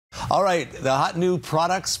All right, the hot new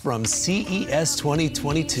products from CES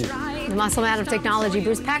 2022. The Muscleman of Technology,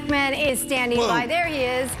 Bruce Peckman, is standing by. There he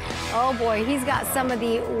is. Oh boy, he's got some of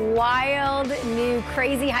the wild, new,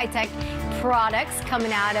 crazy high-tech products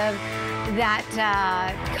coming out of that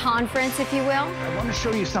conference, if you will. I want to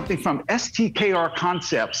show you something from STKR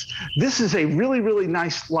Concepts. This is a really, really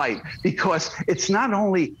nice light because it's not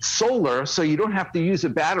only solar, so you don't have to use a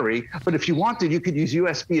battery, but if you wanted, you could use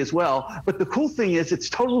USB as well. But the cool thing is it's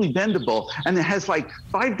totally bendable, and it has like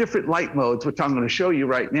 5 different light modes, which I'm going to show you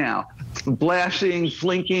right now. Flashing,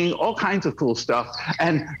 flinking, all kinds of cool stuff.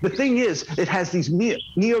 And the thing is, it has these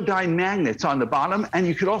neodyne magnets on the bottom, and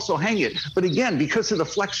you could also hang it. But again, because of the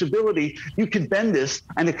flexibility, you can bend this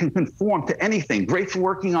and it can conform to anything. Great for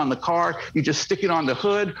working on the car. You just stick it on the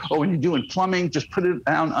hood, or when you're doing plumbing, just put it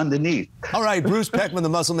down underneath. All right, Bruce Peckman, the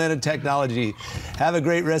Muscleman of Technology. Have a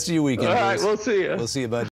great rest of your weekend. All right, Bruce. we'll see you. We'll see you, bud.